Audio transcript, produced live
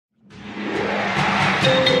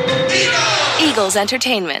Eagles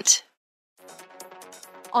Entertainment.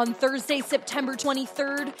 On Thursday, September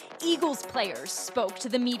 23rd, Eagles players spoke to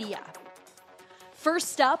the media.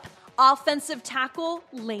 First up, offensive tackle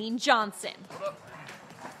Lane Johnson.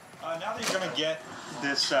 Now that you're going to get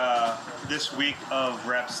this week of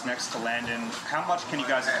reps next to Landon, how much can you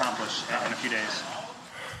guys accomplish in a few days?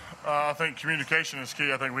 I think communication is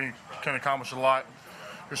key. I think we can accomplish a lot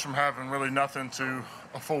just from having really nothing to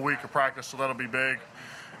a full week of practice, so that'll be big,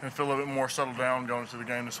 and feel a little bit more settled down going into the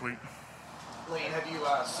game this week. Lane, have you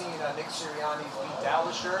seen Nick Sirianni's Beat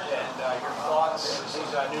Dallas shirt, and your thoughts?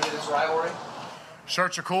 He's new to this rivalry.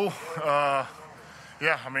 Shirts are cool. Yeah,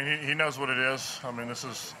 I mean, he knows what it is. I mean, this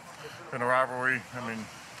has been a rivalry,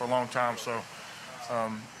 for a long time. So,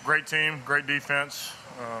 great team, great defense,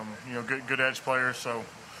 good edge players. So,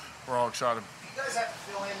 we're all excited. Do you guys have to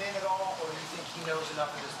fill him in at all, or do you think he knows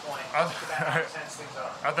enough at this point about how tense things are?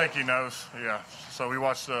 I think he knows, yeah. So we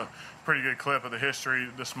watched a pretty good clip of the history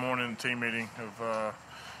this morning in the team meeting of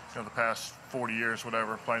the past 40 years,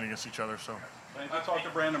 whatever, playing against each other. So. I talked to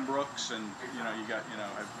Brandon Brooks, and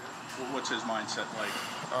what's his mindset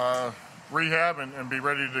like? Rehab and be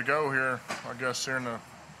ready to go here. I guess here in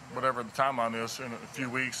whatever the timeline is, in a few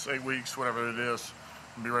weeks, 8 weeks, whatever it is,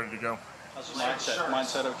 and be ready to go. How's his mindset?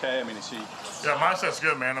 Mindset okay? Is he? Yeah, mindset's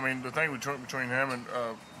good, man. The thing between him and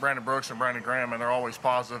Brandon Brooks and Brandon Graham, and they're always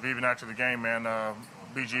positive. Even after the game, man,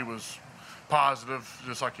 BG was positive,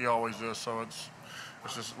 just like he always is. So it's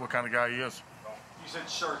just what kind of guy he is. You said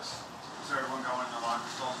shirts. Is there everyone going in the locker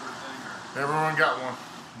stall sort of thing? Or? Everyone got one.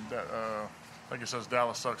 I think it says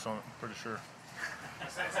Dallas sucks on it. Pretty sure.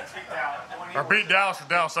 Or beat Dallas or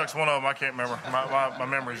Dallas sucks. One of them. I can't remember. My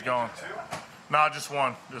memory's gone. No, just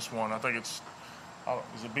one. Just one. I think it's.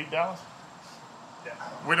 Is it beat Dallas? Yeah.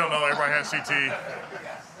 We don't know. Everybody has CT.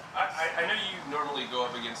 I know you normally go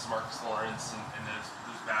up against Marcus Lawrence, and those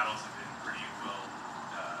battles have been pretty well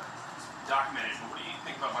documented. But what do you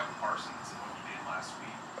think about Michael Parsons and what he did last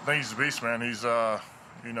week? I think he's a beast, man. He's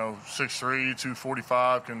 6'3",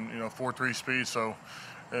 245, can 4.3 speed. So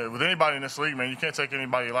with anybody in this league, man, you can't take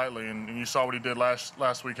anybody lightly. And you saw what he did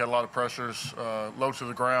last week. Had a lot of pressures, low to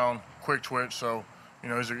the ground, quick twitch. So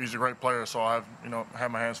he's a great player. So I have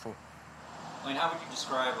my hands full. Lane, how would you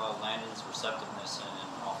describe Landon's receptiveness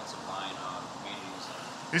in offensive line meetings?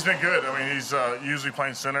 He's been good. He's usually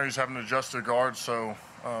playing center. He's having to adjust to guard. So,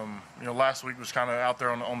 last week was kind of out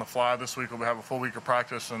there on the fly. This week we'll have a full week of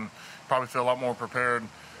practice and probably feel a lot more prepared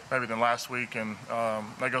maybe than last week. And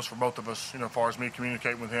that goes for both of us, as far as me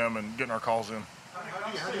communicating with him and getting our calls in.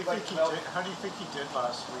 How do you think he did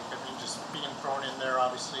last week? Just being thrown in there,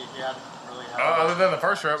 obviously, he hadn't really had other than the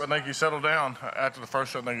first rep, I think he settled down. After the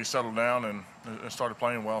first rep, I think he settled down and started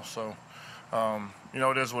playing well. So,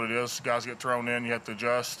 it is what it is. Guys get thrown in, you have to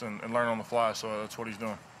adjust and learn on the fly. So that's what he's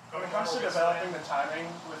doing. When it comes to developing the timing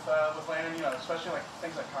with Landon, especially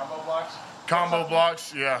things like combo blocks. Combo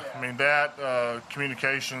blocks, yeah. That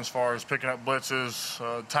communication as far as picking up blitzes,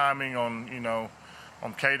 timing on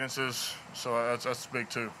on cadences. So that's big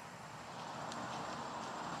too.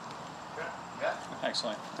 Yeah.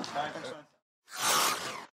 Excellent.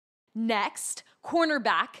 Next,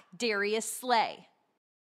 cornerback Darius Slay.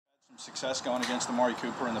 Some success going against Amari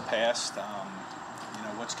Cooper in the past.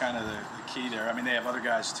 What's kind of the key there? They have other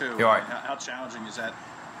guys too. Yeah, right. How challenging is that?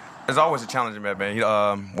 It's always a challenging man. He's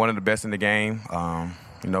one of the best in the game.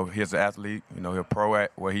 He's an athlete. He's a pro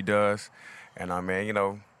at what he does. And,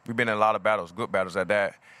 we've been in a lot of battles, good battles at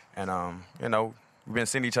that. And, we've been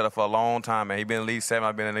seeing each other for a long time, man. He's been in the League 7,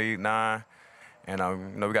 I've been in the League 9.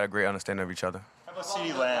 And, we got a great understanding of each other. How about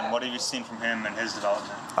CeeDee Lamb? What have you seen from him and his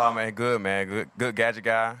development? Oh, man, good, man. Good gadget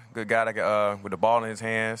guy. Good guy that with the ball in his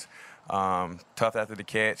hands. Tough after the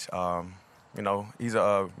catch. He's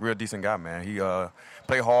a real decent guy, man. He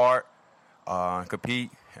play hard,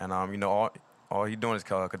 compete, and all he's doing is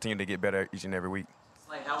continue to get better each and every week.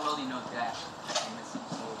 Like, how well do you know Dak?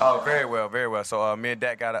 Oh, very well, very well. So me and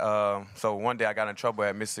Dak got so one day I got in trouble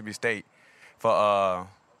at Mississippi State for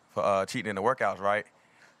cheating in the workouts, right?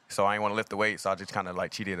 So I didn't want to lift the weight, so I just kind of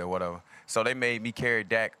cheated or whatever. So they made me carry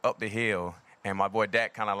Dak up the hill, and my boy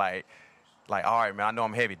Dak kind of like, all right, man, I know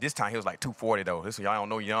I'm heavy. This time he was 240 though. Y'all don't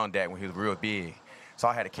know young Dak when he was real big. So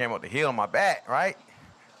I had to carry him up the hill on my back, right?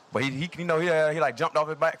 But he jumped off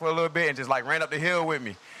his back for a little bit and just ran up the hill with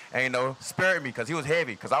me, and spared me because he was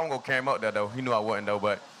heavy. Because I wasn't gonna carry him up there though. He knew I wasn't though.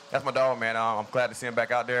 But that's my dog, man. I'm glad to see him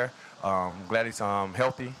back out there. I'm glad he's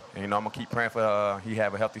healthy, and I'm gonna keep praying for he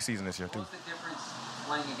have a healthy season this year too. What's the difference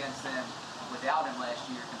playing against them without him last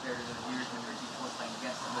year compared to the years when you were playing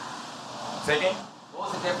against them? Say again? What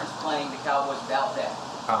was the difference playing the Cowboys without that?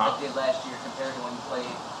 Like did last year compared to when you played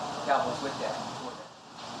the Cowboys with that?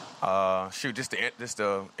 Shoot, just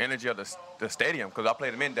the energy of the stadium, because I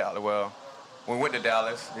played them in Dallas. Well, when we went to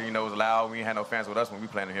Dallas, you know, it was loud. We had no fans with us when we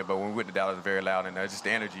played in here, but when we went to Dallas, it was very loud, and just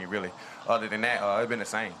the energy, really. Other than that, it's been the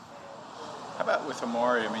same. How about with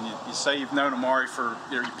Amari? I mean, you say you've known Amari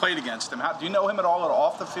you played against him. Do you know him at all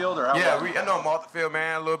off the field? Or how I know him off the field,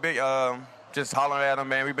 man, a little bit. Just hollering at him,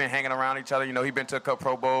 man. We've been hanging around each other. You know, he's been to a couple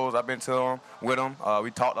Pro Bowls. I've been to him with him.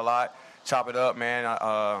 We talked a lot, chop it up, man.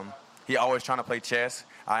 He always trying to play chess.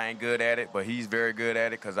 I ain't good at it, but he's very good at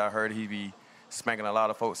it because I heard he be spanking a lot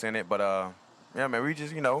of folks in it. But, yeah, man, we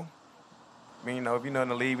just, you know, if you know in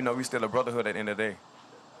the league, you know, we still a brotherhood at the end of the day.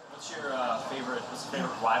 What's your favorite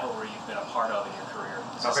rivalry you've been a part of in your career?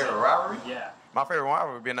 My favorite rivalry? Yeah. My favorite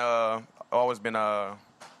rivalry always been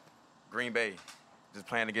Green Bay. Just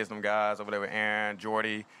playing against them guys over there with Aaron,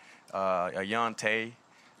 Jordy, young Tay. It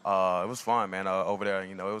was fun, man, over there.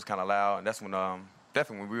 You know, it was kind of loud. And that's when,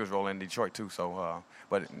 definitely when we was rolling in Detroit, too. So,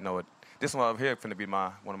 but, you know, this one over here is going to be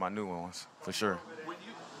one of my new ones, for sure. When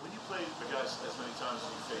you play the guys as many times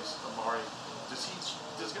as you face Amari,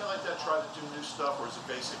 does a guy like that try to do new stuff, or is it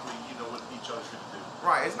basically, you know, what each other's going to do?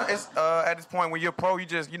 Right. It's at this point when you're a pro, you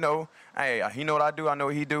just, you know, hey, he know what I do, I know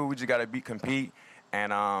what he do. We just got to compete.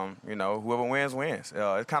 And, you know, whoever wins, wins.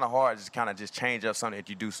 It's kind of hard to just change up something that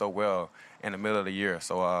you do so well in the middle of the year.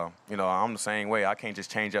 So, you know, I'm the same way. I can't just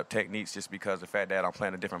change up techniques just because of the fact that I'm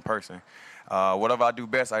playing a different person. Whatever I do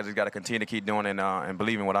best, I just got to continue to keep doing and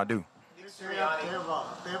believe in what I do. They have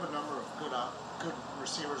a number of good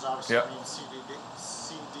receivers, obviously. Yep. I mean,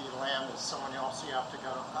 CeeDee Lamb is someone else you have to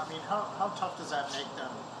go. I mean, how tough does that make them,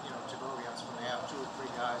 you know, to go against when they have 2 or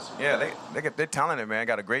 3 guys? Yeah, they're talented, man.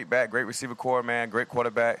 Got a great back, great receiver core, man, great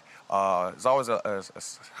quarterback. It's always a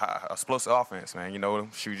explosive offense, man. You know,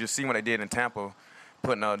 you just see what they did in Tampa,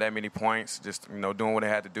 putting up that many points, just, you know, doing what they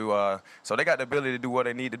had to do. So they got the ability to do what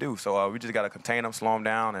they need to do. So we just got to contain them, slow them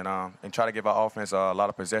down, and try to give our offense a lot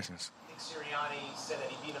of possessions. Nick Sirianni said that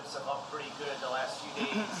he beat himself up pretty good the last few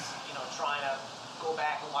days, you know, trying to go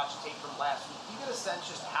back and watch tape from last week. Do you get a sense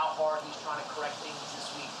just how hard he's trying to correct things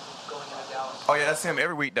this week going into Dallas? Oh, yeah, that's him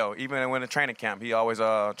every week, though. Even when in training camp, he always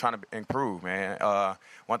trying to improve, man.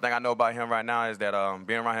 One thing I know about him right now is that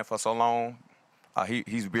being around him for so long,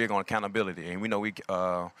 he's big on accountability. And we know we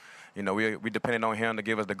depending on him to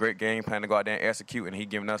give us the great game plan to go out there and execute, and he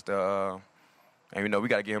giving us the and, you know, we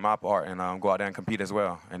got to give him our part and go out there and compete as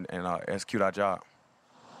well and execute our job.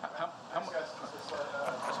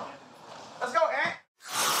 Let's go, Ant.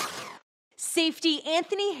 Safety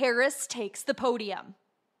Anthony Harris takes the podium.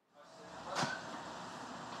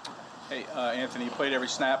 Hey, Anthony, you played every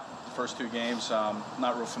snap the first 2 games.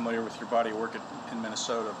 Not real familiar with your body of work in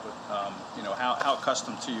Minnesota, but, you know, how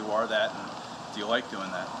accustomed to you are that, and do you like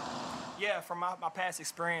doing that? Yeah, from my past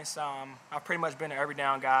experience, I've pretty much been an every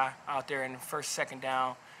down guy out there in the first, second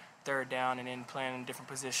down, third down, and then playing in different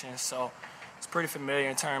positions. So it's pretty familiar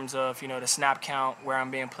in terms of, you know, the snap count, where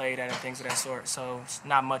I'm being played at, and things of that sort. So it's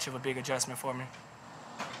not much of a big adjustment for me.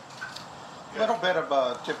 A little bit of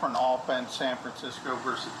a different offense, San Francisco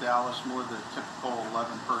versus Dallas, more the typical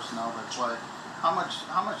 11 personnel they play. How much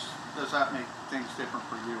does that make things different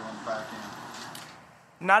for you on the back end?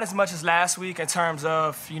 Not as much as last week in terms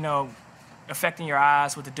of, you know, affecting your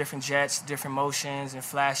eyes with the different jets, different motions, and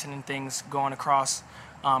flashing and things going across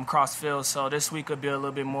field. So this week could be a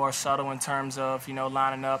little bit more subtle in terms of, you know,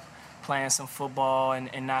 lining up, playing some football,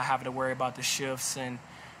 and not having to worry about the shifts and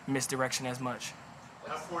misdirection as much.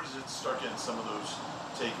 How important is it to start getting some of those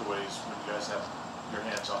takeaways when you guys have your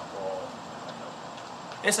hands on the ball?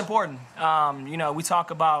 It's important. You know, we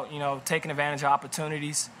talk about, you know, taking advantage of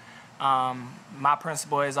opportunities. My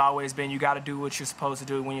principle has always been you got to do what you're supposed to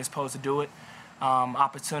do when you're supposed to do it.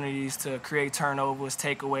 Opportunities to create turnovers,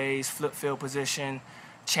 takeaways, flip field position,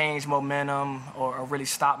 change momentum, or really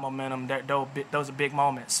stop momentum, those are big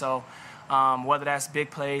moments. So whether that's big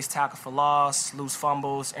plays, tackle for loss, loose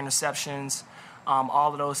fumbles, interceptions,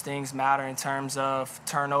 all of those things matter in terms of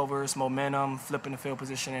turnovers, momentum, flipping the field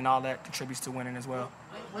position, and all that contributes to winning as well.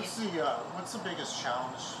 What's the biggest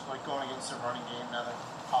challenge, like going against the running game now that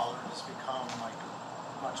Pollard has become like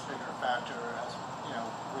a much bigger factor, as you know,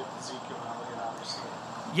 with Ezekiel Elliott, obviously?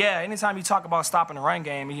 Yeah, anytime you talk about stopping the run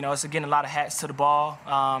game, you know, it's getting a lot of hats to the ball,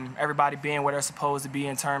 everybody being where they're supposed to be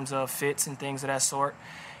in terms of fits and things of that sort.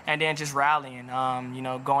 And then just rallying, you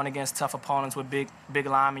know, going against tough opponents with big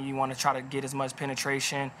linemen. You want to try to get as much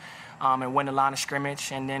penetration and win the line of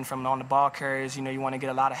scrimmage. And then from on the ball carriers, you know, you want to get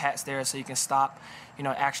a lot of hats there so you can stop, you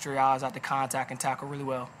know, extra yards out the contact and tackle really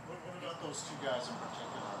well. What about those 2 guys in particular?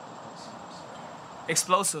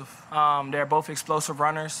 Explosive. They're both explosive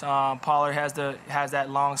runners. Pollard has that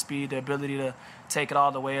long speed, the ability to take it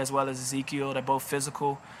all the way, as well as Ezekiel. They're both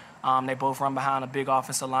physical. They both run behind a big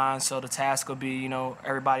offensive line, so the task will be,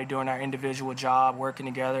 everybody doing their individual job, working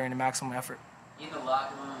together in the maximum effort. In the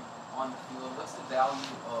locker room, on the field, what's the value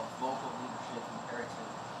of vocal leadership compared to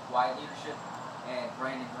quiet leadership? And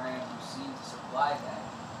Brandon Graham, who seemed to supply that,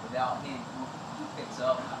 without him, who picks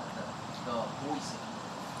up the voice?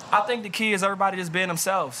 I think the key is everybody just being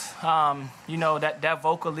themselves. That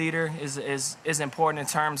vocal leader is important in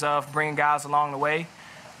terms of bringing guys along the way.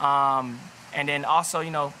 And then also,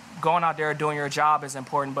 going out there doing your job is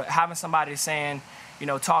important. But having somebody saying,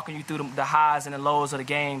 talking you through the highs and the lows of the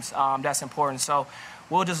games, that's important. So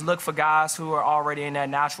we'll just look for guys who are already in that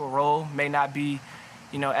natural role, may not be,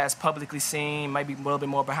 as publicly seen, maybe a little bit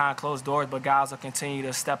more behind closed doors, but guys will continue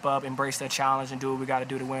to step up, embrace their challenge, and do what we got to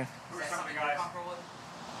do to win.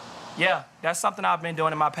 Yeah, that's something I've been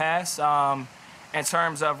doing in my past in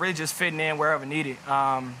terms of really just fitting in wherever needed.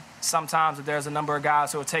 Sometimes if there's a number of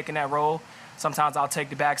guys who are taking that role, sometimes I'll take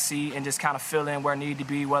the back seat and just kind of fill in where I need to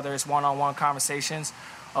be, whether it's one-on-one conversations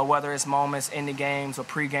or whether it's moments in the games or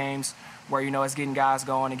pre-games where, it's getting guys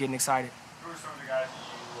going and getting excited. Who are some of the guys that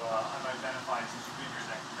you have identified since you've been here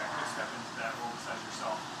that could step into that role besides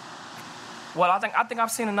yourself? Well, I think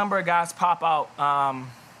I've seen a number of guys pop out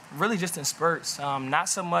really just in spurts, not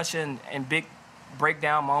so much in big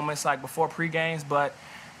breakdown moments like before pre-games, but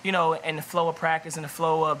in the flow of practice, in the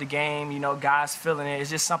flow of the game, guys feeling it. It's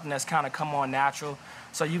just something that's kind of come on natural.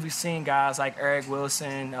 So you've seen guys like Eric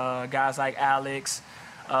Wilson, guys like Alex,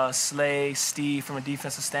 Slay, Steve from a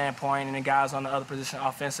defensive standpoint, and then guys on the other position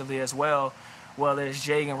offensively as well. Whether it's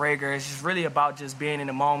Jay and Rager, it's just really about just being in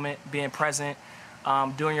the moment, being present,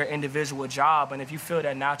 doing your individual job. And if you feel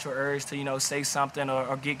that natural urge to, say something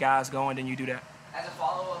or get guys going, then you do that. As a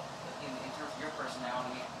follow-up, in terms of your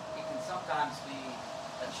personality, it can sometimes be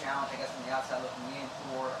a challenge, I guess, from the outside looking in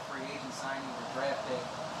for a free agent signing or draft pick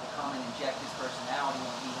to come and inject his personality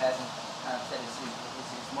when he hasn't kind of set his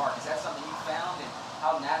mark. Is that something you found, and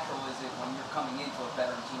how natural is it when you're coming into a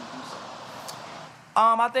veteran team to do so?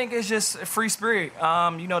 I think it's just a free spirit.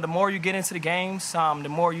 The more you get into the games, the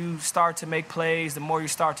more you start to make plays, the more you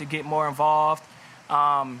start to get more involved,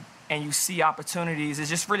 and you see opportunities. It's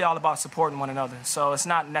just really all about supporting one another. So it's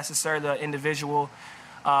not necessarily the individual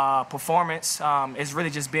performance. It's really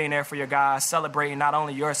just being there for your guys, celebrating not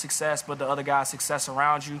only your success, but the other guys' success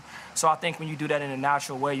around you. So I think when you do that in a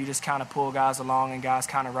natural way, you just kind of pull guys along and guys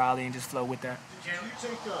kind of rally and just flow with that. Can you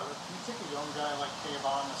take a young guy like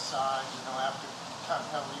Kayvon aside, after kind of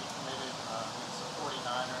heavily committed against the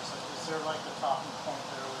 49ers? Is there like a talking point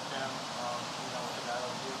there with him, with a guy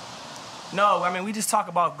like you? No, we just talk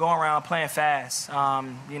about going around playing fast.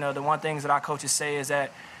 The one things that our coaches say is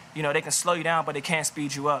that, they can slow you down, but they can't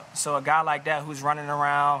speed you up. So a guy like that who's running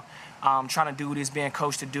around, trying to do what he's being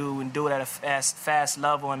coached to do and do it at a fast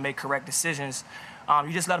level and make correct decisions,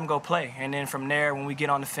 you just let him go play. And then from there, when we get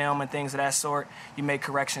on the film and things of that sort, you make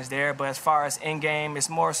corrections there. But as far as in-game, it's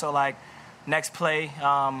more so like next play,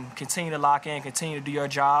 continue to lock in, continue to do your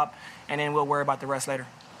job, and then we'll worry about the rest later.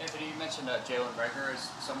 Anthony, you mentioned Jalen Rager as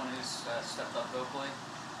someone who's stepped up vocally.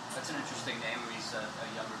 That's an interesting name. He's a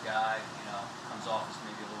younger guy, comes off as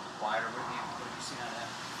maybe a little bit quieter. What have you seen on him?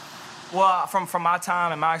 Well, from my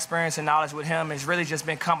time and my experience and knowledge with him, it's really just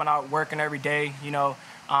been coming out, working every day,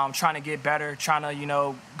 trying to get better, trying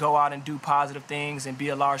to, go out and do positive things and be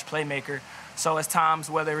a large playmaker. So it's times,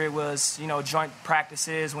 whether it was, joint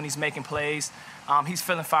practices when he's making plays, he's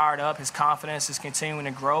feeling fired up. His confidence is continuing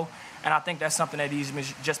to grow. And I think that's something that he's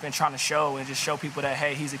just been trying to show and just show people that,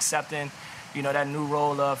 hey, he's accepting, that new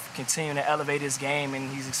role of continuing to elevate his game, and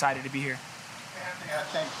he's excited to be here. Anthony, I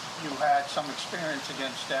think you had some experience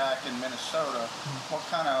against Dak in Minnesota. What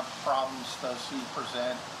kind of problems does he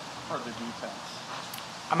present for the defense?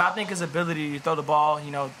 I think his ability to throw the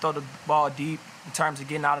ball deep in terms of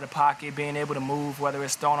getting out of the pocket, being able to move, whether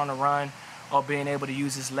it's thrown on the run or being able to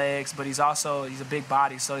use his legs. But he's a big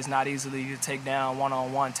body, so he's not easily to take down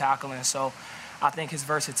one-on-one tackling. So I think his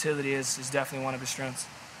versatility is definitely one of his strengths.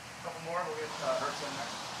 A couple more, we'll get Hurts in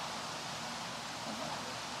next.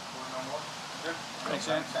 No more? Good. Makes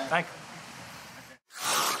sense. Thank you.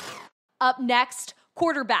 Up next,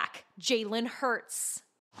 quarterback Jalen Hurts.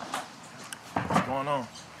 What's going on?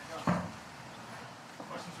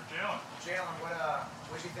 Questions for Jalen? Jalen,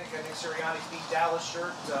 what do you think of Nick Sirianni's Beat Dallas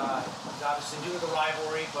shirt? He's obviously new to the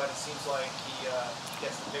rivalry, but it seems like he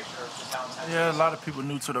gets the picture of just how intense. Yeah, a lot of people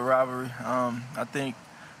new to the rivalry. I think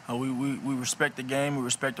we respect the game, we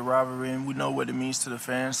respect the rivalry, and we know what it means to the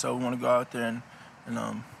fans. So we want to go out there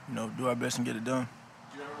and do our best and get it done.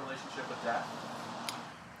 Do you have a relationship with Dak?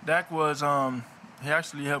 Dak was he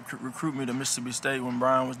actually helped recruit me to Mississippi State when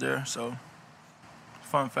Brian was there. So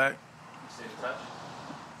fun fact. You stay in touch?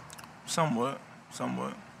 Somewhat.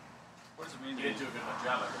 What does it mean? You didn't do a good enough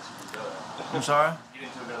job, I guess you didn't go there. I'm sorry? You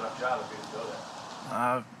didn't do a good enough job if you didn't go there.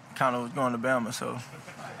 I kind of was going to Bama, so.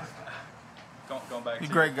 Going back He's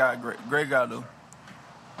to a great guy, great guy, though.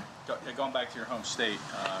 Going back to your home state,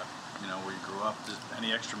 where you grew up,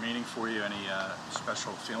 any extra meaning for you? Any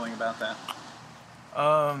special feeling about that?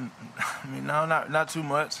 No, not too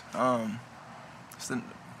much.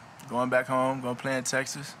 Going back home, going to play in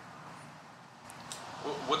Texas.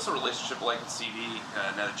 What's the relationship like with CD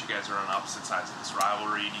now that you guys are on opposite sides of this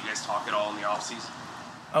rivalry? Do you guys talk at all in the offseason?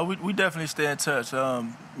 We definitely stay in touch.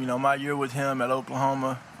 My year with him at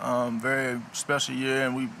Oklahoma, very special year,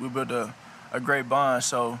 and we built a great bond.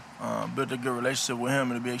 So built a good relationship with him,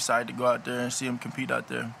 and to be excited to go out there and see him compete out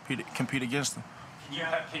there, compete against him.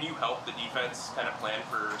 Can you help the defense kind of plan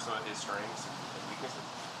for some of his strengths and weaknesses?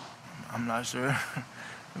 I'm not sure.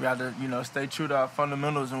 We got to, stay true to our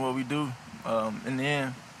fundamentals and what we do. In the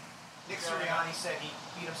end. Nick Sirianni said he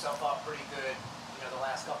beat himself up pretty good, the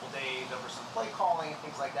last couple days over some play calling and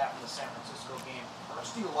things like that from the San Francisco game. How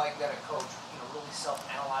much do you like that a coach, really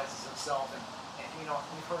self-analyzes himself and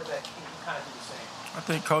we've heard that you kind of do the same? I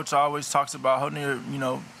think Coach always talks about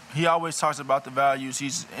he always talks about the values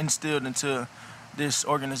he's instilled into this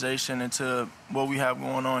organization, into what we have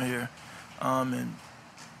going on here.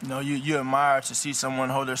 You admire to see someone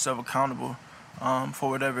hold themselves accountable for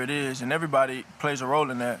whatever it is, and everybody plays a role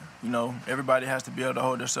in that. Everybody has to be able to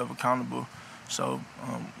hold themselves accountable. So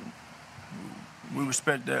we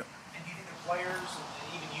respect that. And do you think the players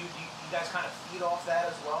and even you guys kind of feed off that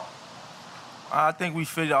as well? I think we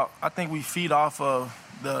feed off of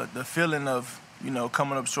the feeling of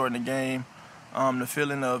coming up short in the game, the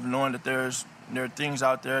feeling of knowing that there are things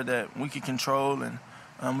out there that we can control and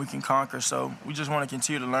we can conquer. So we just want to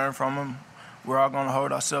continue to learn from them. We're all going to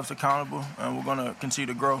hold ourselves accountable, and we're going to continue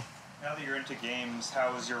to grow. Now that you're into games,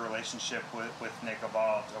 how has your relationship with Nick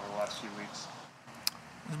evolved over the last few weeks?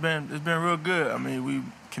 It's been real good. We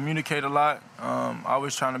communicate a lot.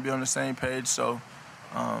 Always trying to be on the same page. So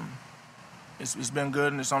it's been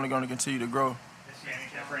good, and it's only going to continue to grow. Is it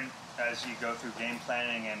any different as you go through game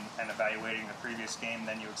planning and evaluating the previous game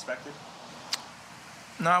than you expected?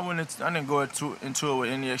 No, I didn't go into it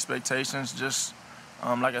with any expectations. Just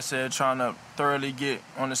like I said, trying to thoroughly get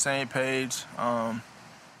on the same page,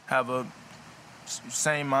 have a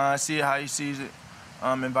same mind, see how he sees it,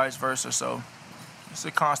 and vice versa. So it's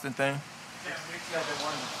a constant thing. Yeah, Nick said that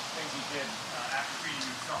one of the things he did after beating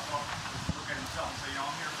himself up was to look at himself and say,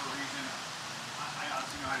 I'm here for a reason. I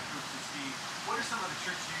obviously know how to coach this team. What are some of the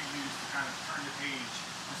tricks you use to kind of turn the page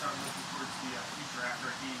and start looking towards the future after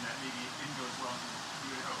a game that maybe it didn't go as well as you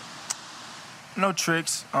would hope? No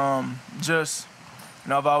tricks, just.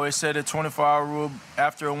 I've always said the 24-hour rule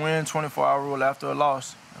after a win, 24-hour rule after a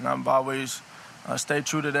loss. And I've always stayed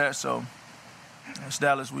true to that, so it's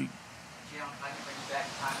Dallas week. Jalen, if I can bring you back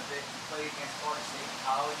in time a bit, you played against Florida State in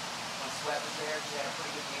college. When Sweat was there, you had a pretty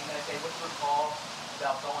good game that day. What's your call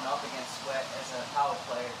about going up against Sweat as a college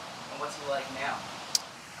player, and what's he like now?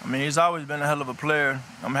 He's always been a hell of a player.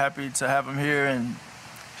 I'm happy to have him here and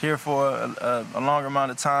here for a longer amount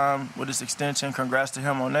of time with this extension. Congrats to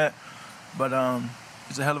him on that. But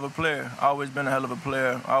he's a hell of a player. Always been a hell of a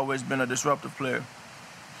player. Always been a disruptive player.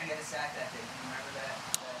 He had a sack that day. Do you remember that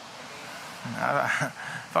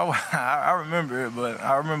game? I remember it, but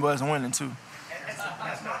I remember us winning too. As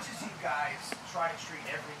much as you guys try to treat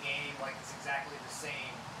every game like it's exactly the same,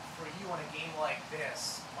 for you in a game like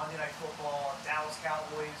this, Monday Night Football, Dallas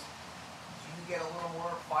Cowboys, do you get a little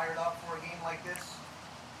more fired up for a game like this?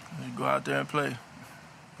 You go out there and play.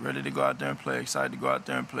 Ready to go out there and play. Excited to go out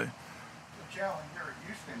there and play. Jalen, you're a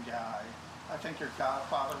Houston guy. I think your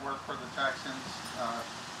godfather worked for the Texans.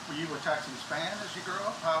 Were you a Texans fan as you grew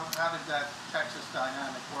up? How did that Texas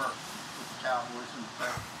dynamic work with the Cowboys and the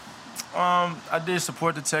Texans? I did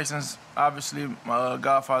support the Texans. Obviously, my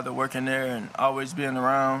godfather working there and always being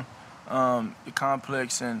around the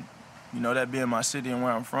complex and, that being my city and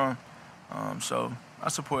where I'm from. So I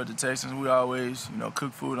supported the Texans. We always,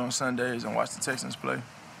 cook food on Sundays and watch the Texans play. As a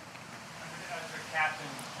captain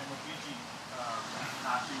and with BG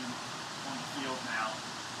not being on the field now,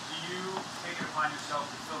 do you take it upon yourself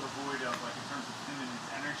to fill the void of, in terms of him and his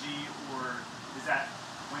energy, or is that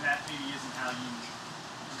when that maybe isn't how you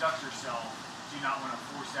conduct yourself, do you not want to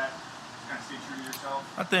force that to kind of stay true to yourself?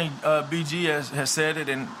 I think BG has said it,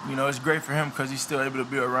 and it's great for him because he's still able to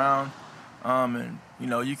be around, and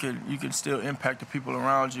you can still impact the people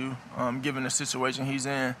around you, given the situation he's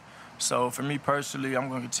in. So for me personally, I'm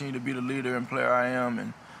going to continue to be the leader and player I am,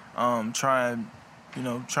 and try and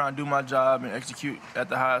do my job and execute at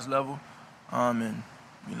the highest level, and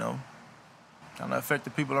kind of affect the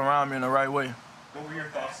people around me in the right way. What were your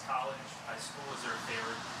thoughts? College, high school, is there a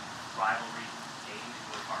favorite rivalry game you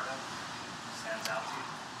were part of? Stands out to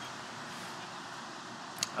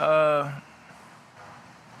you?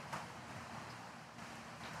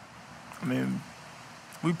 I mean,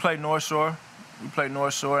 we played North Shore. We played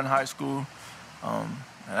North Shore in high school. And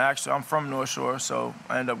actually, I'm from North Shore, so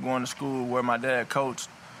I ended up going to school where my dad coached.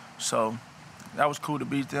 So that was cool to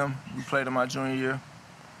beat them. We played in my junior year.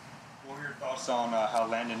 What were your thoughts on how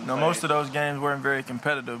Landon No, played? most of those games weren't very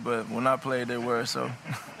competitive, but when I played, they were. So.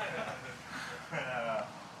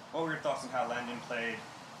 What were your thoughts on how Landon played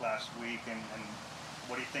last week, and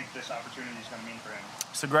what do you think this opportunity is going to mean for him?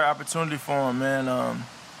 It's a great opportunity for him, man.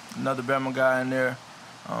 Another Bama guy in there.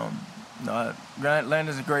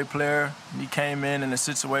 Landon's a great player. He came in a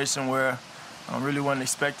situation where I really wasn't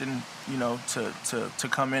expecting, to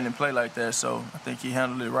come in and play like that. So I think he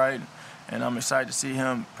handled it right, and I'm excited to see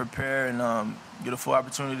him prepare and get a full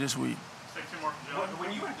opportunity this week.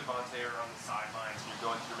 When you and Devontae are on the sidelines and you're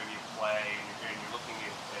going through maybe a play and you're looking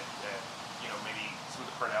at maybe some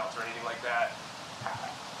of the printouts or anything like that,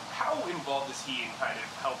 how involved is he in kind of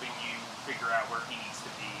helping you figure out where he needs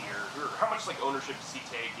to be, or how much ownership does he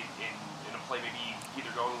take in a play maybe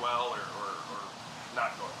either going well or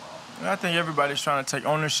not going well? I think everybody's trying to take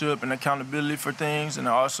ownership and accountability for things, and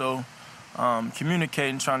also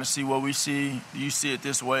communicating, trying to see what we see. Do you see it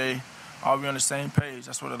this way? Are we on the same page?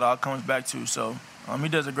 That's what it all comes back to. So he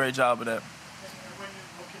does a great job of that. And when you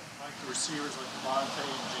look at the receivers like Devontae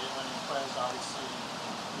and Jalen and Quez, obviously,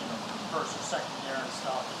 first or second year and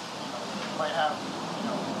stuff, you might have,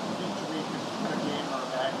 week to week a good game or a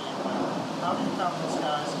bad game. But how do you count those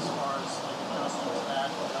guys as far as adjusting to that,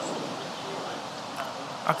 adjusting with you?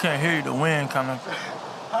 I can't hear you. The wind kind of.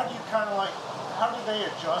 How do you how do they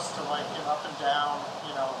adjust to an up and down,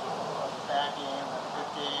 a bad game and a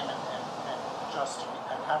good game, and adjusting,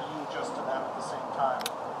 and how do you adjust to them at the same time?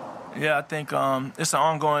 Yeah, I think it's an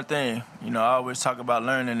ongoing thing. I always talk about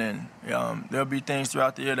learning, and there'll be things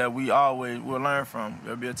throughout the year that we always will learn from.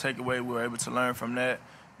 There'll be a takeaway we're able to learn from that,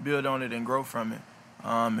 build on it, and grow from it.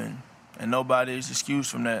 And nobody is excused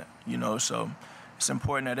from that, So it's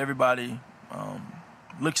important that everybody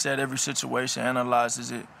looks at every situation, analyzes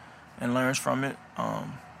it, and learns from it.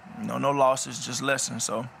 No losses, just lessons.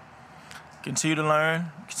 So continue to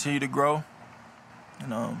learn, continue to grow,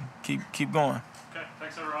 and keep going. Okay,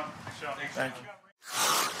 thanks everyone. Thanks, Sean. Thank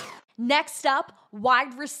you. Next up,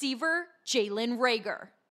 wide receiver Jalen Reagor.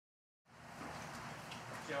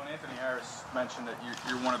 Joe, and Anthony Harris mentioned that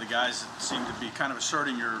you're one of the guys that seem to be kind of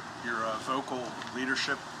asserting your vocal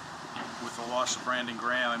leadership with the loss of Brandon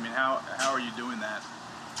Graham. I mean, how are you doing that?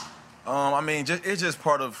 It's just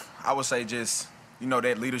part of, I would say, just,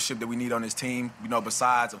 that leadership that we need on this team.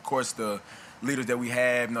 Besides, of course, the leaders that we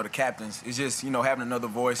have, the captains. It's just, having another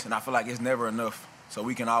voice, and I feel like it's never enough. So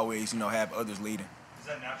we can always, have others leading. Is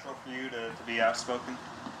that natural for you to be outspoken?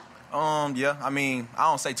 Yeah. I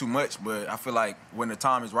don't say too much, but I feel like when the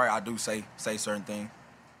time is right, I do say certain things.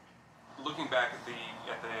 Looking back at the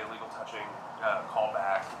illegal touching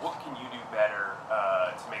callback, what can you do better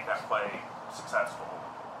to make that play successful?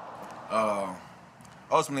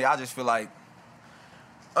 Ultimately, I just feel like,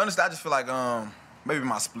 maybe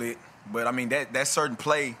my split, but that certain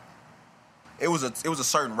play, it was a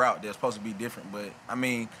certain route that's supposed to be different. But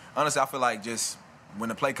honestly, I feel like just when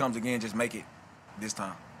the play comes again, just make it this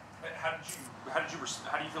time. How do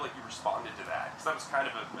you feel like you responded to that? Because that was kind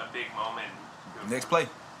of a big moment. Next play.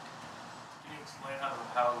 Can you explain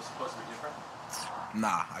how it was supposed to be different?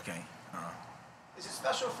 Nah, I can't. Is it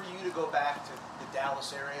special for you to go back to the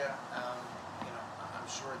Dallas area? I'm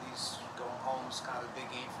sure these going home is kind of a big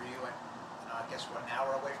game for you, and I guess an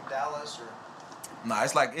hour away from Dallas, or. Nah,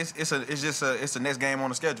 it's like it's the next game on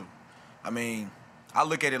the schedule. I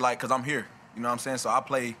look at it like because I'm here. You know what I'm saying? So I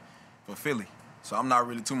play for Philly, so I'm not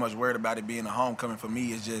really too much worried about it being a homecoming for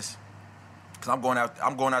me. It's just because I'm going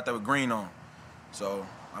out there with green on. So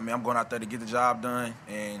I'm going out there to get the job done,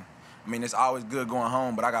 and it's always good going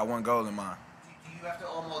home, but I got one goal in mind. Do you have to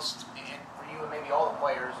almost, and for you and maybe all the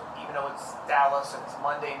players, even though it's Dallas and it's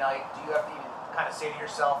Monday night, do you have to even kind of say to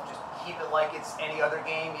yourself, just keep it like it's any other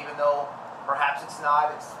game, even though perhaps it's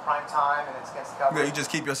not, it's prime time and it's against the Cowboys? Yeah, you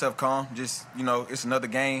just keep yourself calm. Just, it's another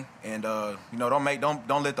game, and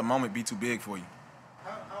don't let the moment be too big for you.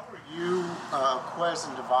 How are you, Quez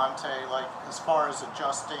and Devontae, as far as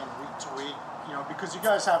adjusting week to week? Because you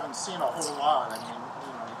guys haven't seen a whole lot.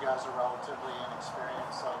 You guys are relatively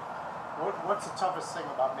inexperienced. What's the toughest thing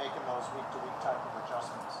about making those week-to-week type of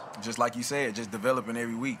adjustments? Just like you said, just developing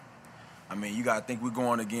every week. You got to think we're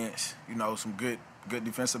going against, some good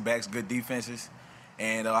defensive backs, good defenses.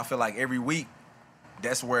 And I feel like every week,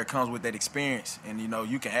 that's where it comes with that experience. And, you know,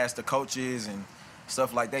 you can ask the coaches and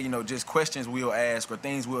stuff like that, you know, just questions we'll ask or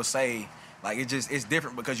things we'll say. Like, it's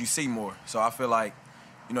different because you see more. So I feel like,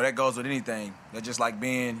 you know, that goes with anything. That's just like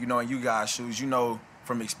being, you know, in you guys' shoes. You know,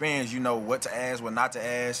 from experience, you know what to ask, what not to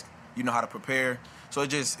ask. You know how to prepare. So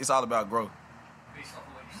it's all about growth. Based off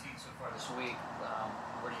of what you've seen so far this week,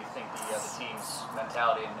 where do you think the team's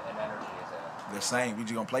mentality and energy is at? The same. We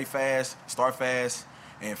just going to play fast, start fast,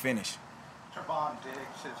 and finish. Trevon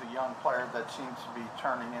Diggs is a young player that seems to be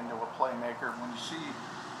turning into a playmaker. When you see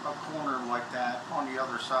a corner like that on the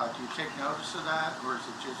other side, do you take notice of that, or is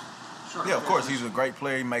it just sort of... Yeah, of course, he's a great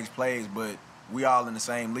player. He makes plays, but we all in the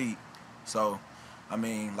same league. So, I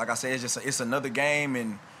mean, like I said, it's another game,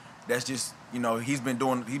 and that's just, you know, he's been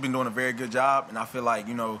doing a very good job, and I feel like,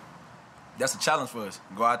 you know, that's a challenge for us.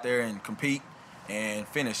 Go out there and compete and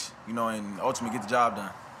finish, you know, and ultimately get the job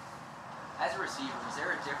done. As a receiver, is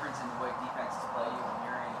there a difference in the way defenses play you when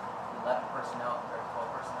you're in 11 personnel compared to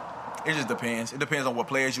 12 personnel? It just depends. It depends on what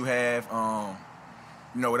players you have.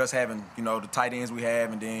 You know, with us having, you know, the tight ends we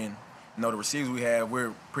have, and then, you know, the receivers we have,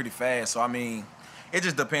 we're pretty fast. So, I mean, it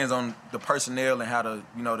just depends on the personnel and how the,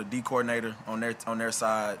 you know, the D coordinator on their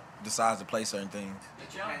side decides to play certain things.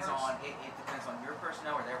 It depends on your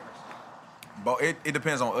personnel or their personnel? But it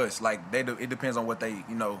depends on us. Like, it depends on what they,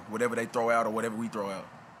 you know, whatever they throw out or whatever we throw out.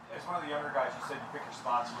 As one of the younger guys, you said you pick your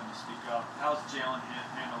spots when you speak up. How's Jalen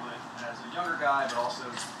handle it as a younger guy, but also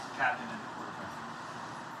captain and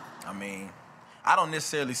quarterback? I mean, I don't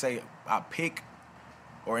necessarily say I pick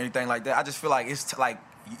or anything like that. I just feel like it's like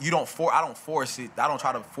I don't force it. I don't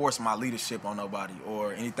try to force my leadership on nobody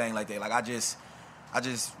or anything like that. Like I just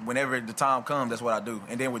whenever the time comes, that's what I do.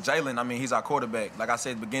 And then with Jalen, I mean, he's our quarterback. Like I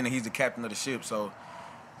said at the beginning, he's the captain of the ship. So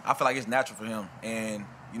I feel like it's natural for him. And,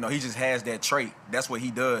 you know, he just has that trait. That's what he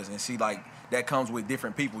does. And see, like, that comes with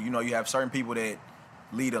different people. You know, you have certain people that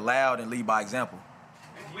lead aloud and lead by example.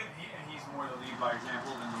 And he's more the lead by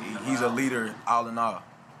example than the lead He's a leader all in all.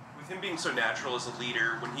 With him being so natural as a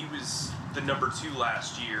leader, when he was the number 2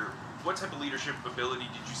 last year, what type of leadership ability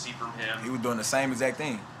did you see from him? He was doing the same exact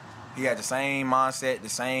thing. He had the same mindset, the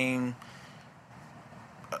same,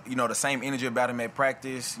 you know, the same energy about him at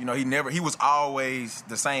practice. You know, he was always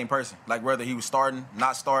the same person. Like, whether he was starting,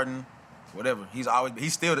 not starting, whatever. He's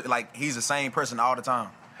still, like, he's the same person all the time.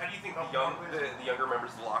 How do you think the younger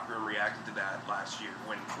members of the locker room reacted to that last year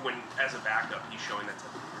when as a backup, he's showing that type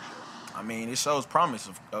of leadership? I mean, it shows promise,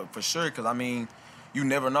 for sure, because, I mean, you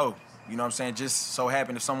never know. You know what I'm saying? Just so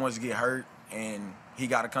happen if someone's get hurt and he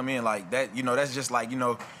got to come in like that, you know, that's just like, you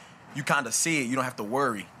know, you kind of see it. You don't have to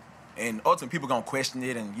worry. And ultimately, people going to question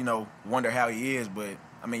it and, you know, wonder how he is. But,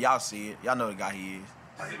 I mean, y'all see it. Y'all know the guy he is.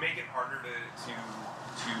 Does it make it harder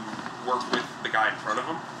to work with the guy in front of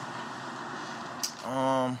him?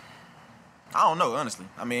 I don't know, honestly.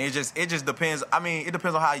 I mean, it just depends. I mean, it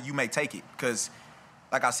depends on how you may take it. Because,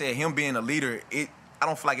 like I said, him being a leader, I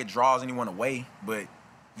don't feel like it draws anyone away. But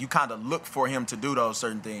you kind of look for him to do those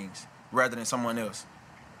certain things rather than someone else.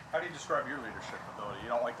 How do you describe your leadership ability? You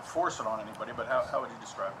don't like to force it on anybody, but how would you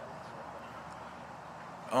describe it?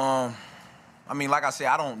 I mean, like I said,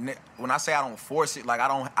 when I say I don't force it, like I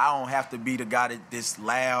don't have to be the guy that's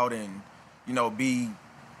loud and, you know, be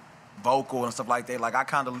vocal and stuff like that. Like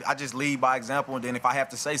I just lead by example, and then if I have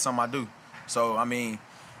to say something, I do. So I mean,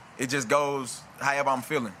 it just goes however I'm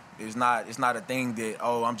feeling. It's not a thing that,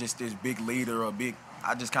 oh, I'm just this big leader or big.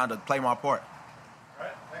 I just kind of play my part. All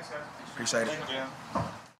right, thanks guys. Appreciate it. Thank you.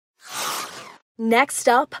 Next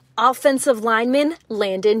up, offensive lineman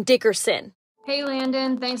Landon Dickerson. Hey,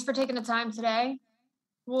 Landon. Thanks for taking the time today.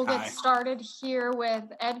 We'll get started here with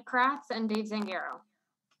Ed Kratz and Dave Zangaro.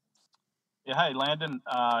 Yeah, hey, Landon.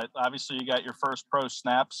 Obviously, you got your first pro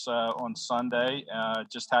snaps on Sunday.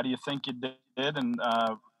 Just how do you think you did, and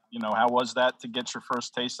you know, how was that to get your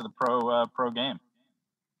first taste of the pro game?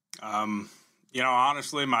 You know,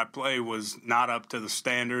 honestly, my play was not up to the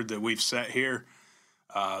standard that we've set here.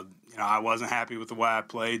 You know, I wasn't happy with the way I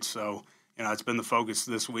played, so, you know, it's been the focus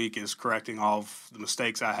this week is correcting all of the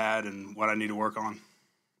mistakes I had and what I need to work on.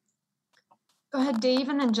 Go ahead, Dave,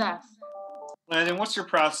 and then Jeff. Landon, what's your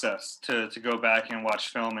process to go back and watch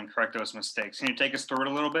film and correct those mistakes? Can you take us through it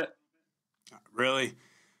a little bit? Really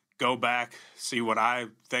go back, see what I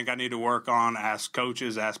think I need to work on, ask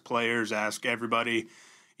coaches, ask players, ask everybody,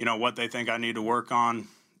 you know, what they think I need to work on,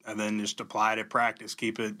 and then just apply it at practice.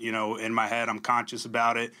 Keep it, you know, in my head. I'm conscious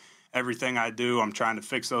about it. Everything I do, I'm trying to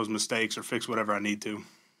fix those mistakes or fix whatever I need to.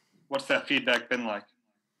 What's that feedback been like?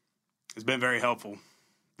 It's been very helpful,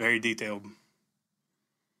 very detailed.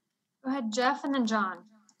 Go ahead, Jeff, and then John.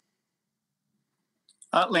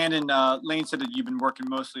 Landon, Lane said that you've been working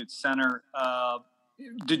mostly at center.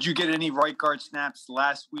 did you get any right guard snaps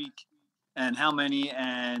last week, and how many,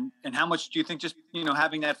 and how much do you think just,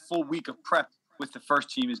 having that full week of prep with the first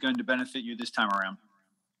team is going to benefit you this time around?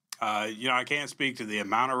 I can't speak to the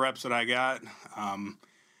amount of reps that I got.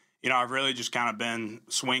 I've really just kind of been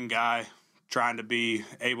swing guy, trying to be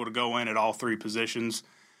able to go in at all three positions.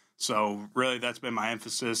 So really that's been my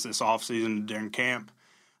emphasis this offseason during camp.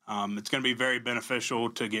 It's going to be very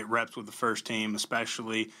beneficial to get reps with the first team,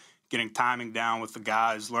 especially getting timing down with the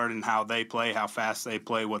guys, learning how they play, how fast they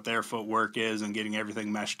play, what their footwork is, and getting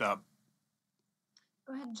everything meshed up.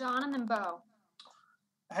 Go ahead, John, and then Bo.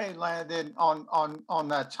 Hey, Landon, on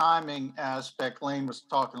that timing aspect, Lane was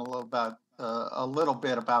talking a little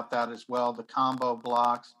bit about that as well, the combo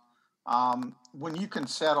blocks. When you can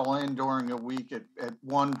settle in during a week at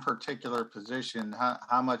one particular position,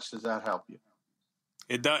 how much does that help you?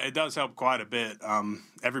 It does help quite a bit.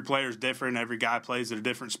 Every player is different. Every guy plays at a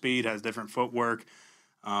different speed, has different footwork.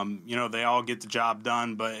 They all get the job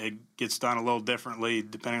done, but it gets done a little differently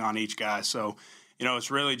depending on each guy. So,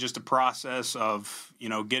 it's really just a process of,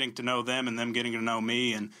 getting to know them and them getting to know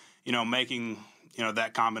me and, making,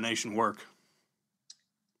 that combination work.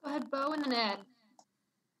 Go ahead, Bo, and then Ed.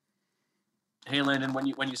 Hey, Landon, when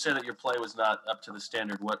you said that your play was not up to the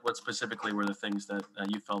standard, what specifically were the things that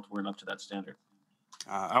you felt weren't up to that standard?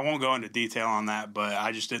 I won't go into detail on that, but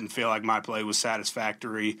I just didn't feel like my play was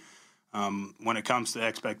satisfactory when it comes to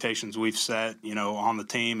expectations we've set, on the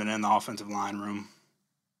team and in the offensive line room.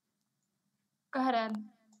 Go ahead,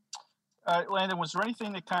 Ed. Landon, was there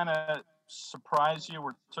anything that kind of surprised you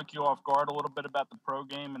or took you off guard a little bit about the pro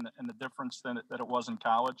game and the difference that it was in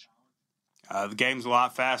college? The game's a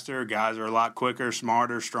lot faster. Guys are a lot quicker,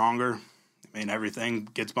 smarter, stronger. Everything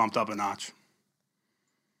gets bumped up a notch.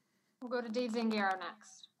 We'll go to Dave Zangaro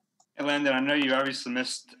next. Hey, Landon, I know you obviously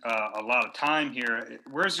missed a lot of time here.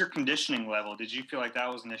 Where's your conditioning level? Did you feel like that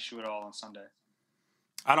was an issue at all on Sunday?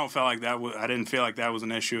 I don't feel like that. I didn't feel like that was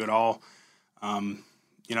an issue at all.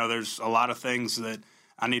 There's a lot of things that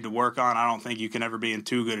I need to work on. I don't think you can ever be in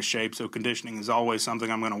too good a shape, so conditioning is always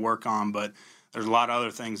something I'm going to work on, but there's a lot of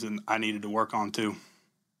other things that I needed to work on too.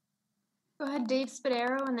 Go ahead, Dave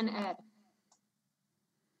Spadaro, and then Ed.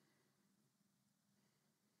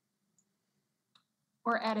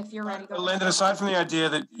 Or Ed, if you're ready. Go Landon, aside from the idea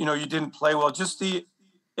that, you didn't play well, just the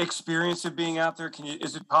experience of being out there,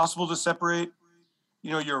 is it possible to separate,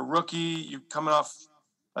 you're a rookie, you're coming off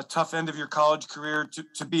a tough end of your college career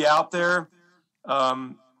to be out there?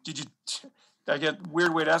 Did you, I get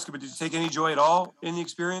weird way to ask it, but did you take any joy at all in the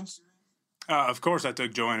experience? Of course I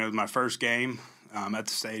took joy in it. It was my first game at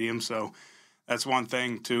the stadium, so that's one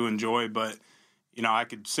thing to enjoy, but I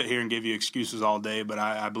could sit here and give you excuses all day, but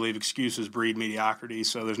I believe excuses breed mediocrity,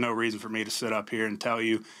 so there's no reason for me to sit up here and tell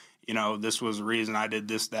you, this was the reason I did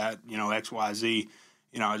this, that, X, Y, Z.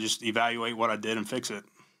 Just evaluate what I did and fix it.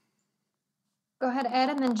 Go ahead, Ed,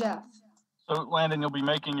 and then Jeff. So, Landon, you'll be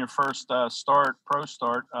making your first pro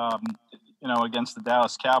start, against the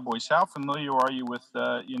Dallas Cowboys. How familiar are you with,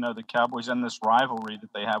 the Cowboys and this rivalry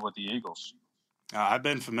that they have with the Eagles? I've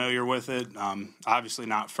been familiar with it, obviously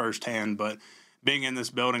not firsthand, but being in this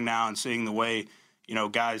building now and seeing the way,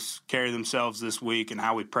 guys carry themselves this week and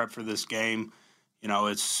how we prep for this game,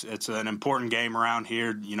 it's an important game around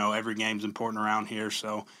here. Every game's important around here.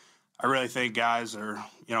 So I really think guys are,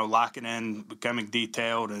 locking in, becoming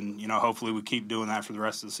detailed, and, hopefully we keep doing that for the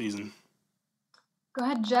rest of the season. Go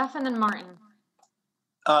ahead, Jeff, and then Martin.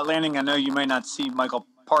 Landon, I know you may not see Michael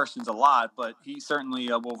Parsons a lot, but he certainly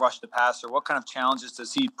will rush the passer. What kind of challenges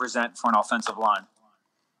does he present for an offensive line?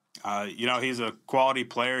 He's a quality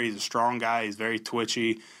player. He's a strong guy. He's very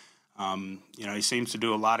twitchy. He seems to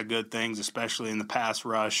do a lot of good things, especially in the pass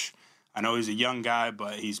rush. I know he's a young guy,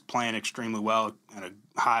 but he's playing extremely well at a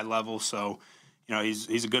high level. So,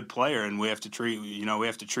 he's a good player, and we have to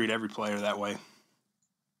treat every player that way.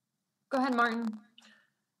 Go ahead, Martin.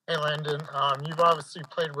 Hey, Landon. You've obviously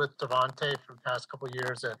played with Devontae for the past couple of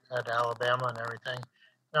years at Alabama and everything.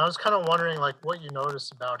 Now, I was kind of wondering, what you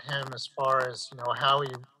notice about him as far as, how he,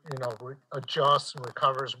 adjusts and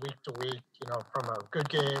recovers week to week, from a good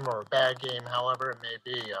game or a bad game, however it may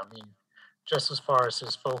be. I mean, just as far as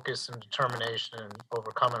his focus and determination and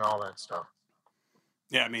overcoming all that stuff.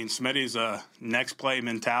 Yeah, Smitty's a next play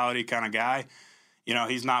mentality kind of guy.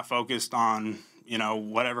 He's not focused on,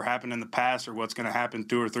 whatever happened in the past or what's going to happen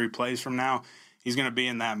 2 or 3 plays from now. He's going to be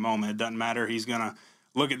in that moment. It doesn't matter. He's going to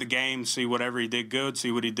look at the game, see whatever he did good,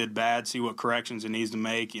 see what he did bad, see what corrections he needs to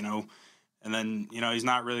make, and then, he's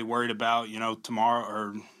not really worried about, tomorrow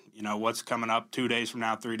or, what's coming up 2 days from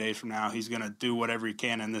now, 3 days from now. He's going to do whatever he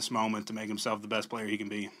can in this moment to make himself the best player he can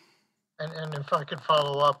be. And if I could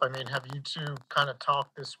follow up, I mean, have you two kind of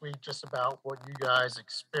talked this week just about what you guys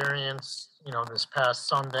experienced, this past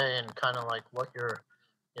Sunday, and kind of like what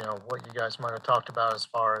what you guys might have talked about as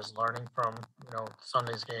far as learning from,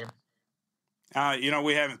 Sunday's game?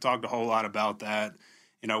 We haven't talked a whole lot about that.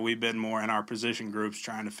 We've been more in our position groups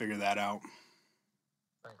trying to figure that out.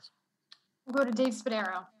 Thanks. We'll go to Dave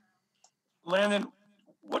Spadaro. Landon,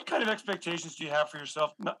 what kind of expectations do you have for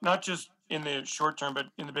yourself? Not just in the short term, but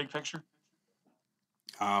in the big picture?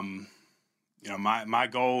 My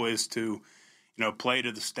goal is to, play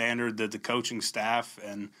to the standard that the coaching staff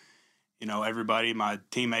and, everybody, my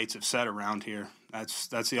teammates have set around here.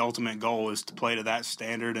 That's the ultimate goal, is to play to that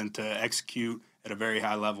standard and to execute at a very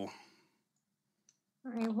high level.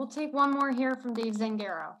 All right, we'll take one more here from Dave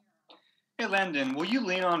Zangaro. Hey, Landon, will you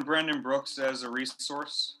lean on Brandon Brooks as a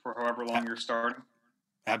resource for however long you're starting?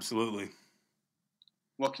 Absolutely.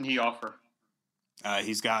 What can he offer?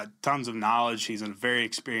 He's got tons of knowledge. He's a very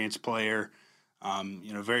experienced player,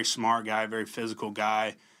 very smart guy, very physical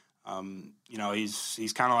guy.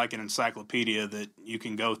 He's kind of like an encyclopedia that you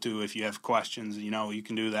can go to if you have questions. You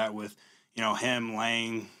can do that with, him,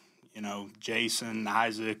 Lane, Jason,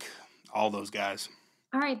 Isaac, all those guys.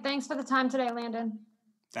 All right, thanks for the time today, Landon.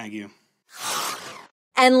 Thank you.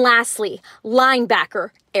 And lastly, linebacker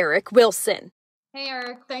Eric Wilson. Hey,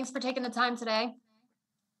 Eric, thanks for taking the time today.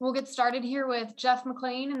 We'll get started here with Jeff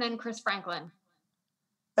McLean and then Chris Franklin.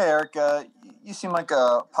 Hey, Eric, you seem like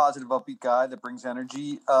a positive, upbeat guy that brings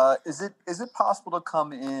energy. Is it possible to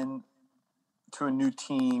come in to a new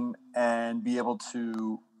team and be able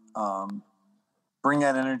to bring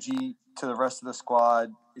that energy to the rest of the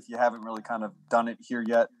squad if you haven't really kind of done it here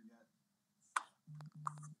yet?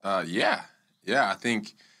 Yeah. I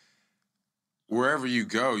think wherever you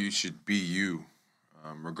go, you should be you.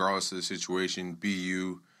 Regardless of the situation, be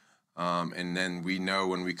you. And then we know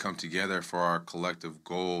when we come together for our collective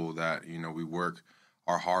goal that, we work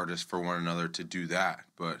our hardest for one another to do that.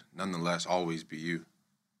 But nonetheless, always be you.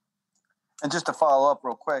 And just to follow up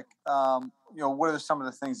real quick, what are some of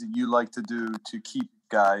the things that you like to do to keep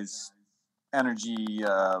guys' energy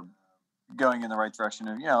going in the right direction?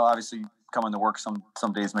 And, obviously coming to work some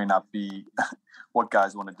days may not be what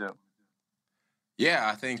guys want to do. Yeah,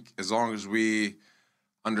 I think as long as we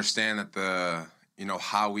understand that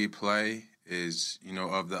how we play is,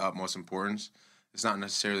 of the utmost importance. It's not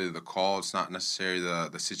necessarily the call. It's not necessarily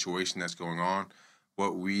the situation that's going on.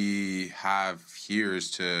 What we have here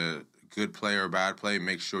is to, good play or bad play,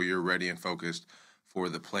 make sure you're ready and focused for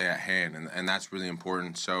the play at hand. And that's really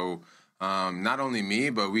important. So not only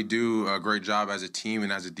me, but we do a great job as a team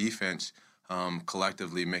and as a defense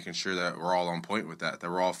collectively making sure that we're all on point with that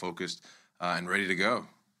we're all focused and ready to go.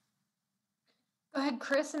 Go ahead,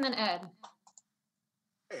 Chris, and then Ed.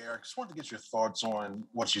 Hey, Eric, just wanted to get your thoughts on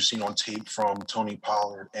what you've seen on tape from Tony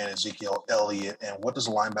Pollard and Ezekiel Elliott, and what does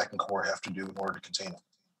the linebacking core have to do in order to contain them?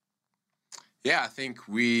 Yeah, I think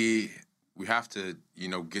we have to,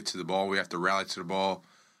 get to the ball. We have to rally to the ball,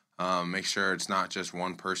 make sure it's not just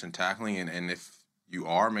one person tackling, and if you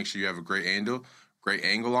are, make sure you have a great angle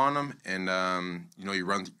on them, and, you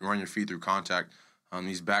run your feet through contact.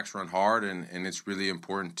 These backs run hard, and it's really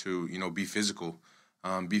important to, be physical.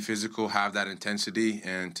 Be physical, have that intensity,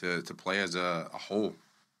 and to play as a whole.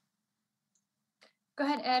 Go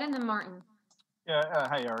ahead, Ed, and then Martin. Yeah,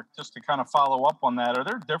 hey, Eric, just to kind of follow up on that, are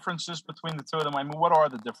there differences between the two of them? I mean, what are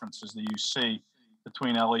the differences that you see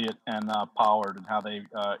between Elliott and Pollard and how they,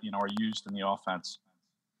 are used in the offense?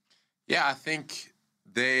 Yeah, I think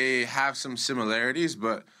they have some similarities,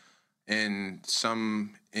 but in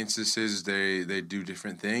some instances they do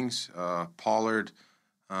different things. Pollard,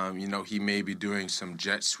 he may be doing some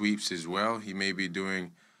jet sweeps as well. He may be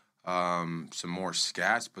doing some more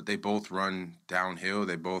scats, but they both run downhill.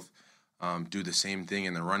 They both do the same thing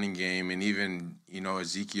in the running game. And even,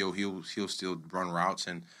 Ezekiel, he'll still run routes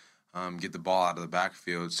and get the ball out of the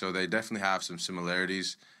backfield. So they definitely have some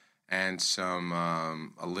similarities and some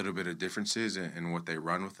a little bit of differences in what they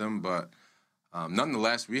run with them. But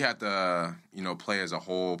nonetheless, we have to, play as a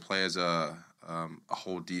whole, play as a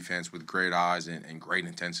whole defense with great eyes and great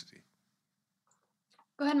intensity.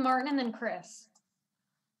 Go ahead, Martin, and then Chris.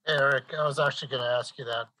 Hey, Eric, I was actually going to ask you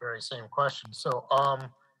that very same question. So,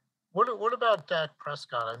 what about Dak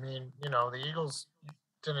Prescott? I mean, the Eagles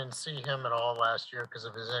didn't see him at all last year because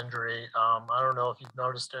of his injury. I don't know if you've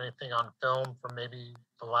noticed anything on film from maybe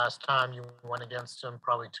the last time you went against him,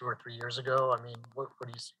 probably 2 or 3 years ago. I mean, what do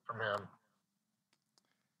you see from him?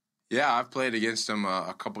 Yeah, I've played against him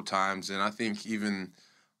a couple times, and I think even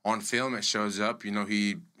on film it shows up.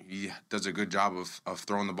 He does a good job of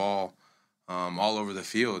throwing the ball all over the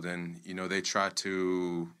field, and they try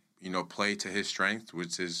to play to his strength,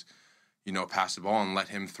 which is, pass the ball and let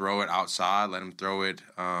him throw it outside, let him throw it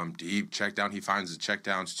deep, check down. He finds the check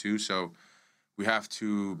downs too. So we have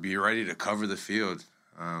to be ready to cover the field,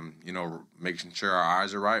 making sure our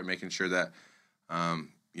eyes are right, making sure that,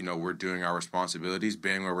 we're doing our responsibilities,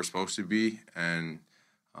 being where we're supposed to be. And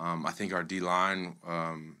I think our D-line,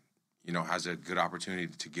 has a good opportunity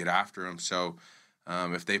to get after him. So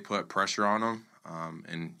if they put pressure on him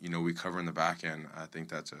and, we cover in the back end, I think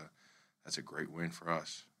that's a great win for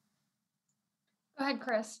us. Go ahead,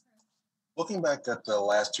 Chris. Looking back at the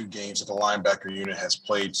last 2 games that the linebacker unit has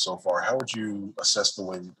played so far, how would you assess the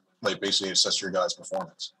way, basically assess your guys'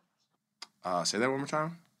 performance? Say that one more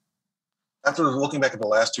time. After looking back at the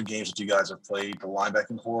last 2 games that you guys have played, the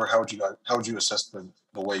linebacking core, how would you assess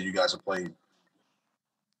the way you guys have played?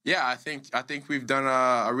 Yeah, I think we've done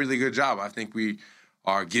a really good job. I think we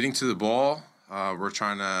are getting to the ball. We're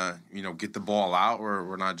trying to get the ball out.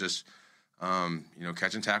 We're not just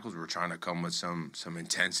catching tackles. We're trying to come with some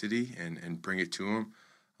intensity and bring it to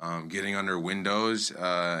them. Getting under windows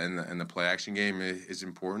in the play action game is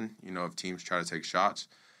important. If teams try to take shots.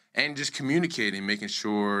 And just communicating, making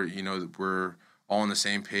sure, that we're all on the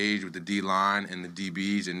same page with the D-line and the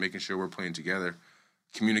DBs and making sure we're playing together.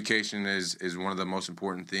 Communication is one of the most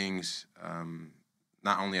important things,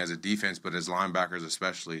 not only as a defense, but as linebackers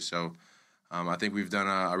especially. So I think we've done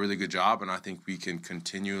a really good job, and I think we can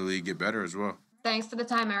continually get better as well. Thanks for the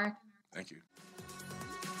time, Eric. Thank you.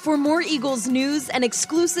 For more Eagles news and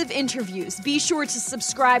exclusive interviews, be sure to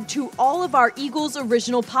subscribe to all of our Eagles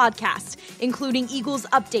original podcasts, including Eagles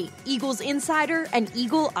Update, Eagles Insider, and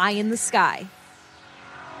Eagle Eye in the Sky.